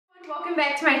Welcome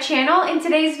back to my channel. In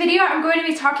today's video, I'm going to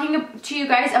be talking to you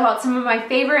guys about some of my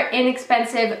favorite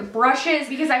inexpensive brushes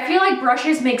because I feel like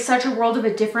brushes make such a world of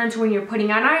a difference when you're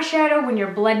putting on eyeshadow, when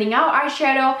you're blending out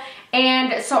eyeshadow.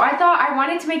 And so I thought I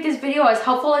wanted to make this video as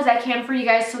helpful as I can for you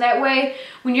guys so that way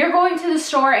when you're going to the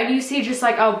store and you see just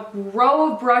like a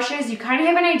row of brushes, you kind of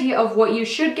have an idea of what you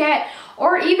should get.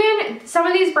 Or even some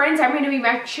of these brands I'm going to be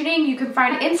mentioning you can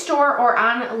find in store or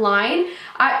online.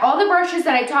 All the brushes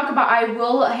that I talk about, I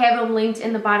will have them linked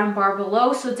in the bottom bar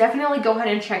below, so definitely go ahead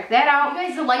and check that out. If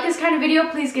you guys like this kind of video,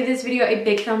 please give this video a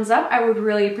big thumbs up. I would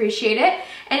really appreciate it.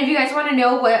 And if you guys want to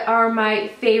know what are my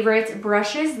favorite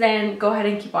brushes, then go ahead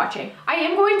and keep watching. I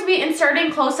am going to be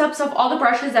inserting close-ups of all the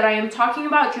brushes that I am talking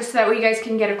about just so that way you guys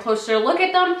can get a closer look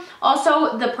at them.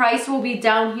 Also, the price will be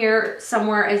down here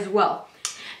somewhere as well.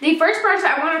 The first brush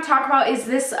I want to talk about is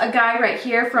this guy right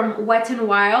here from Wet n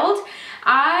Wild.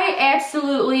 I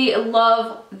absolutely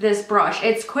love this brush.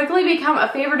 It's quickly become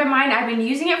a favorite of mine. I've been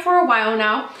using it for a while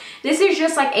now. This is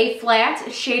just like a flat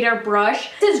shader brush.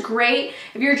 This is great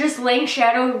if you're just laying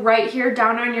shadow right here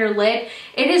down on your lid.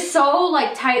 It is so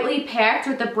like tightly packed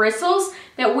with the bristles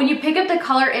that when you pick up the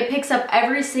color, it picks up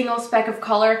every single speck of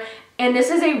color. And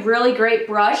this is a really great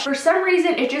brush. For some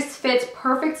reason, it just fits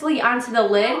perfectly onto the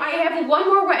lid. I have one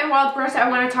more Wet n Wild brush I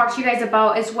want to talk to you guys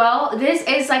about as well. This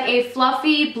is like a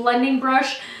fluffy blending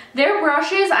brush. Their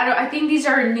brushes, I think these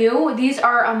are new. These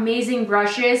are amazing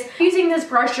brushes. I'm using this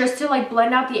brush just to like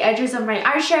blend out the edges of my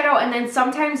eyeshadow and then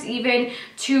sometimes even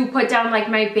to put down like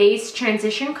my base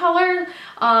transition color.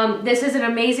 This is an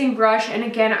amazing brush, and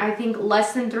again, I think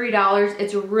less than $3.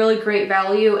 It's a really great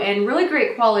value and really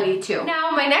great quality too. Now,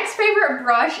 my next favorite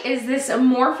brush is this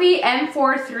Morphe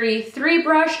M433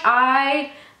 brush.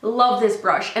 I love this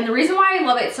brush, and the reason why I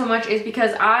love it so much is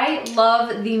because I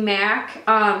love the MAC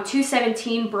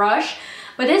 217 brush,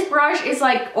 but this brush is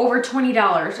like over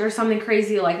 $20 or something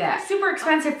crazy like that. Super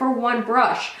expensive for one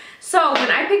brush. So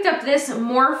when I picked up this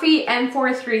Morphe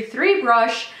M433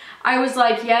 brush, I was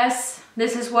like, yes,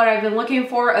 this is what I've been looking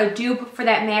for, a dupe for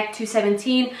that MAC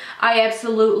 217. I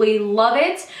absolutely love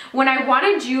it. When I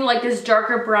want to do like this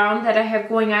darker brown that I have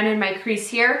going on in my crease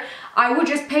here, I would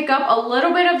just pick up a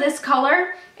little bit of this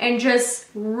color and just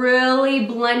really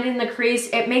blend in the crease.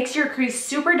 It makes your crease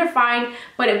super defined,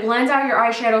 but it blends out your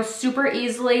eyeshadow super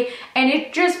easily, and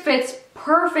it just fits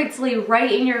perfectly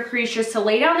right in your crease just to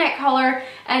lay down that color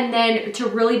and then to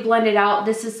really blend it out.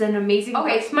 This is an amazing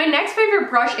brush. Okay, so my next favorite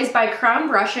brush is by Crown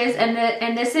Brushes,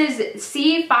 and this is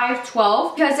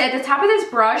C512, because at the top of this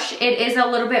brush it is a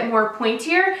little bit more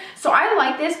pointier. So I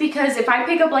like this because if I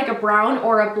pick up like a brown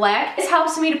or a black, this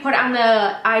helps me to put on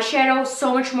the eyeshadow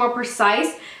so much more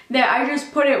precise that I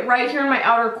just put it right here in my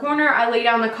outer corner. I lay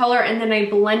down the color and then I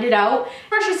blend it out. This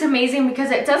brush is amazing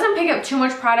because it doesn't pick up too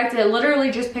much product. It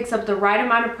literally just picks up the right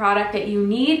amount of product that you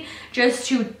need just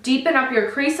to deepen up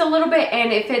your crease a little bit,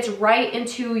 and it fits right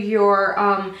into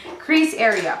your crease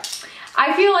area.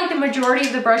 I feel like the majority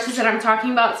of the brushes that I'm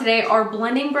talking about today are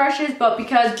blending brushes, but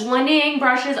because blending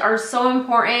brushes are so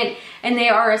important and they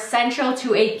are essential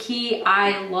to a key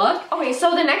eye look. Okay,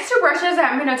 so the next two brushes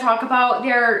that I'm going to talk about,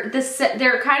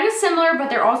 they're kind of similar, but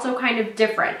they're also kind of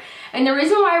different. And the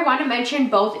reason why I want to mention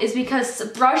both is because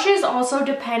brushes also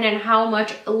depend on how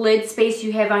much lid space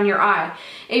you have on your eye.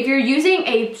 If you're using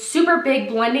a super big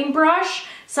blending brush,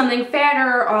 something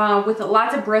fatter with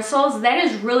lots of bristles, that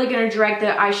is really going to drag the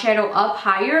eyeshadow up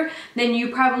higher than you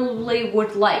probably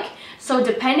would like. So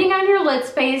depending on your lid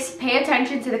space, pay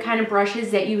attention to the kind of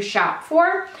brushes that you shop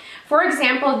for. For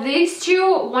example, these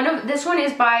two, this one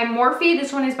is by Morphe,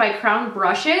 this one is by Crown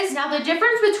Brushes. Now the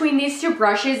difference between these two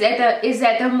brushes is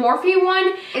that the Morphe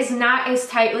one is not as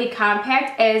tightly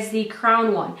compact as the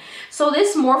Crown one. So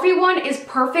this Morphe one is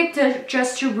perfect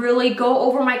to really go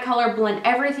over my color, blend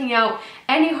everything out,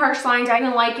 any harsh lines. I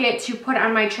even like it to put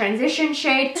on my transition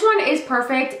shade. This one is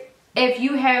perfect if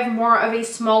you have more of a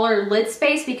smaller lid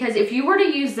space, because if you were to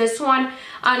use this one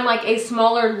on like a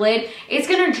smaller lid, it's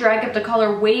gonna drag up the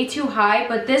color way too high.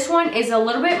 But this one is a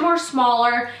little bit more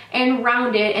smaller and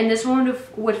rounded, and this one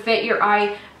would fit your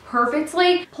eye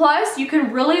perfectly. Plus, you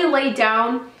can really lay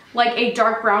down like a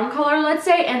dark brown color, let's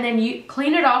say, and then you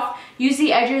clean it off, use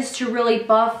the edges to really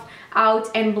buff out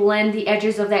and blend the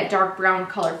edges of that dark brown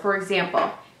color, for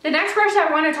example. The next brush that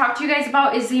I want to talk to you guys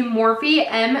about is the Morphe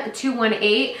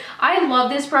M218. I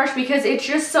love this brush because it's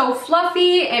just so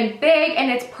fluffy and big, and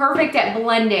it's perfect at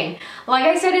blending. Like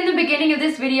I said in the beginning of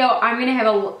this video, I'm going to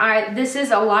have this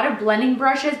is a lot of blending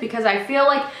brushes because I feel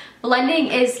like blending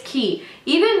is key.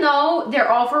 Even though they're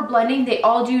all for blending, they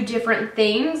all do different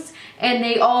things. and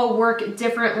they all work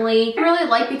differently. I really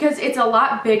like because it's a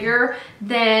lot bigger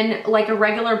than like a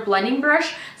regular blending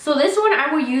brush. So this one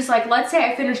I will use, like, let's say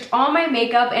I finished all my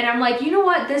makeup and I'm like, you know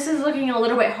what, this is looking a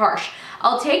little bit harsh.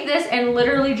 I'll take this and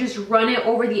literally just run it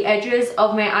over the edges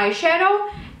of my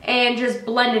eyeshadow and just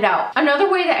blend it out.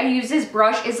 Another way that I use this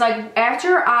brush is like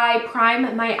after I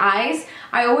prime my eyes,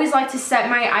 I always like to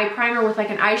set my eye primer with like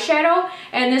an eyeshadow,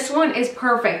 and this one is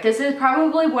perfect. This is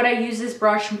probably what I use this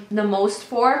brush the most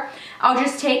for. I'll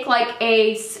just take like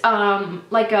a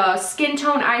skin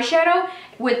tone eyeshadow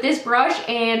with this brush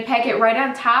and pack it right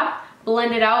on top,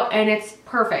 blend it out, and it's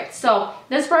perfect. So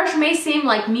this brush may seem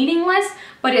like meaningless,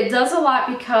 but it does a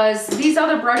lot because these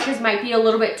other brushes might be a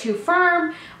little bit too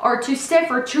firm or too stiff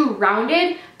or too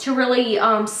rounded to really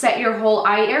set your whole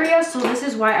eye area. So this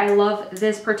is why I love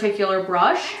this particular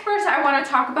brush. First I want to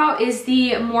talk about is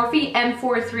the Morphe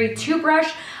M432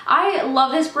 brush. I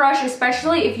love this brush,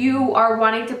 especially if you are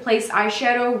wanting to place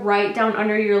eyeshadow right down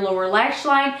under your lower lash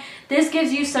line. This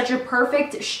gives you such a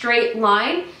perfect straight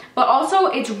line, but also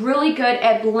it's really good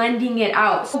at blending it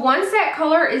out. So once that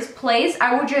color is placed,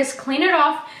 I will just clean it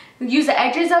off, use the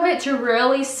edges of it to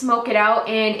really smoke it out,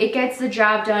 and it gets the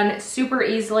job done super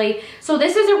easily. So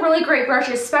this is a really great brush,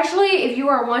 especially if you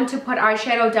are one to put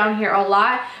eyeshadow down here a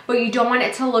lot, but you don't want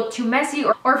it to look too messy,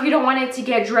 or if you don't want it to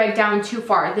get dragged down too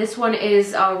far. This one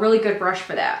is a really good brush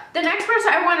for that. The next brush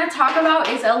I want to talk about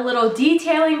is a little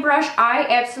detailing brush. I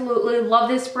absolutely love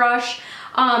this brush.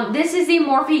 This is the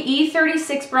Morphe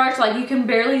E36 brush. Like, you can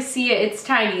barely see it, it's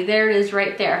tiny. There it is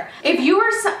right there. If you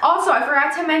are, also I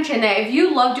forgot to mention that if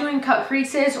you love doing cut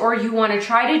creases or you want to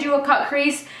try to do a cut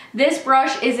crease, this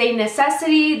brush is a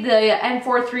necessity, the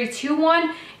M432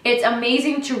 one. It's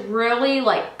amazing to really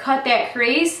like cut that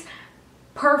crease.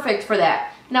 Perfect for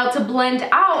that. Now to blend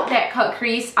out that cut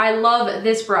crease, I love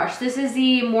this brush. This is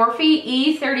the Morphe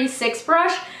E36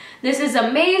 brush. This is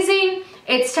amazing.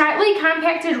 It's tightly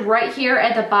compacted right here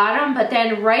at the bottom, but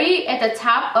then right at the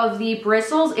top of the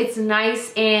bristles, it's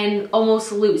nice and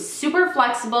almost loose. Super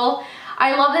flexible.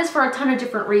 I love this for a ton of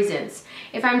different reasons.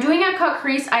 If I'm doing a cut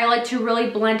crease, I like to really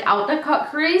blend out the cut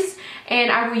crease,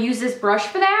 and I will use this brush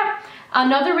for that.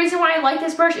 Another reason why I like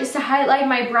this brush is to highlight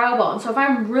my brow bone. So if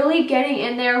I'm really getting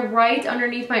in there right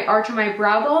underneath my arch of my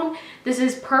brow bone, this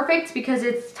is perfect because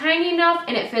it's tiny enough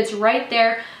and it fits right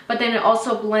there, but then it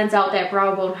also blends out that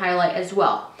brow bone highlight as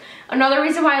well. Another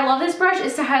reason why I love this brush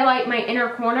is to highlight my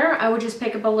inner corner. I would just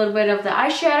pick up a little bit of the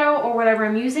eyeshadow or whatever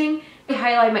I'm using,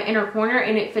 highlight my inner corner,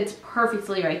 and it fits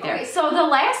perfectly right there. Okay, so the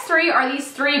last three are these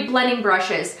three blending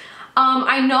brushes.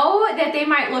 I know that they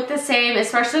might look the same,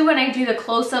 especially when I do the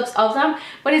close-ups of them,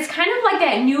 but it's kind of like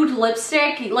that nude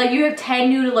lipstick. Like, you have 10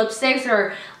 nude lipsticks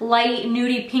or light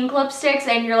nudie pink lipsticks,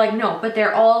 and you're like, no, but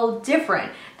they're all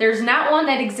different. There's not one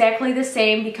that's exactly the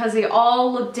same because they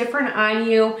all look different on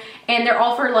you, and they're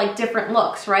all for like different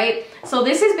looks, right? So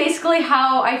this is basically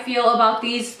how I feel about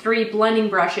these three blending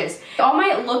brushes. They all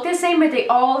might look the same, but they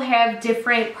all have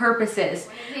different purposes.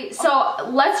 So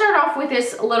let's start off with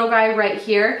this little guy right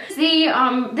here.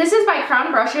 This is by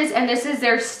Crown Brushes, and this is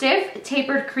their stiff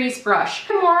tapered crease brush.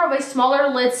 More of a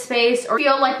smaller lid space, or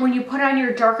feel like when you put on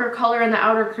your darker color in the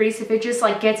outer crease, if it just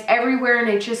like gets everywhere and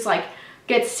it just like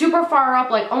gets super far up,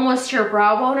 like almost to your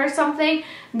brow bone or something,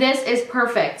 this is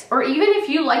perfect. Or even if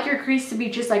you like your crease to be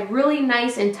just like really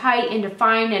nice and tight and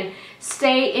defined and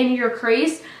stay in your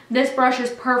crease, this brush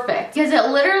is perfect because it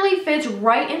literally fits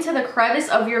right into the crevice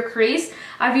of your crease.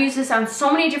 I've used this on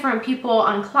so many different people,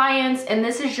 on clients, and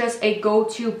this is just a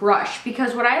go-to brush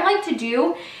because what I like to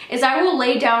do is I will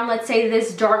lay down, let's say,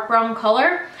 this dark brown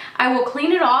color. I will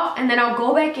clean it off and then I'll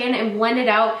go back in and blend it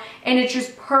out, and it's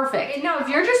just perfect. Now, if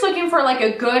you're just looking for like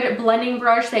a good blending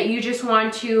brush that you just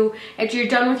want to, after you're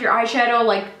done with your eyeshadow,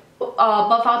 like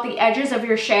buff out the edges of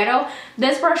your shadow,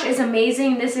 this brush is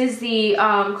amazing. This is the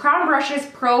Crown Brushes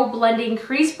Pro Blending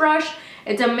Crease Brush.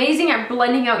 It's amazing at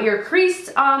blending out your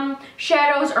crease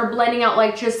shadows or blending out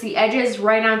like just the edges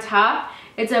right on top.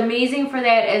 It's amazing for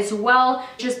that as well.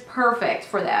 Just perfect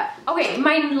for that. Okay,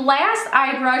 my last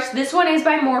eye brush, this one is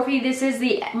by Morphe. This is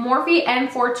the Morphe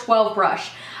M412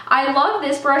 brush. I love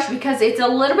this brush because it's a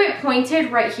little bit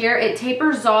pointed right here. It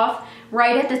tapers off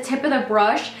right at the tip of the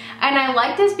brush, and I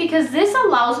like this because this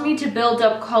allows me to build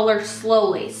up color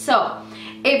slowly. So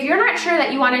if you're not sure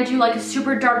that you want to do like a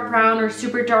super dark brown or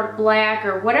super dark black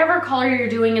or whatever color you're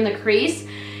doing in the crease,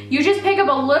 you just pick up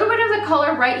a little bit of the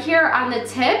color right here on the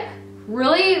tip,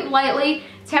 really lightly,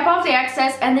 tap off the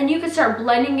excess, and then you can start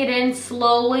blending it in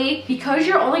slowly. Because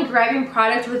you're only grabbing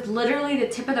product with literally the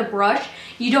tip of the brush,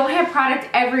 you don't have product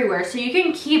everywhere, so you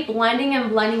can keep blending and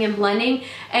blending and blending,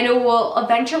 and it will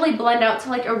eventually blend out to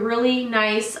like a really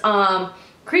nice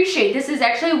crease shade. This is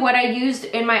actually what I used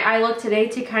in my eye look today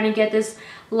to kind of get this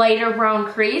lighter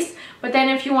brown crease. But then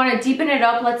if you want to deepen it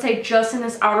up, let's say just in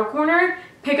this outer corner,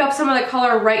 pick up some of the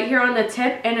color right here on the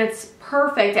tip, and it's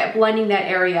perfect at blending that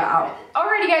area out.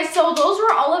 Alrighty guys, so those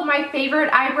were all of my favorite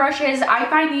eye brushes. I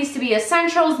find these to be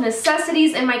essentials,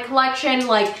 necessities in my collection.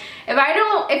 Like if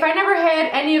I never had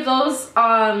any of those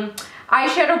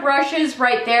eyeshadow brushes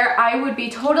right there, I would be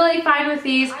totally fine with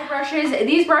these eye brushes.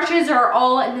 These brushes are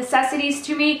all necessities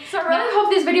to me. So I really hope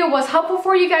this video was helpful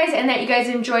for you guys and that you guys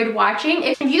enjoyed watching.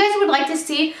 If you guys would like to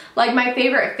see like my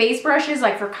favorite face brushes,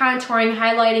 like for contouring,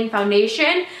 highlighting,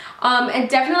 foundation, and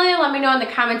definitely let me know in the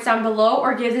comments down below,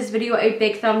 or give this video a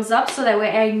big thumbs up so that way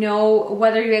I know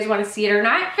whether you guys want to see it or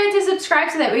not. And to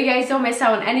subscribe so that way you guys don't miss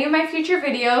out on any of my future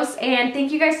videos. And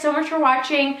thank you guys so much for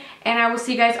watching, and I will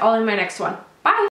see you guys all in my next one. Bye!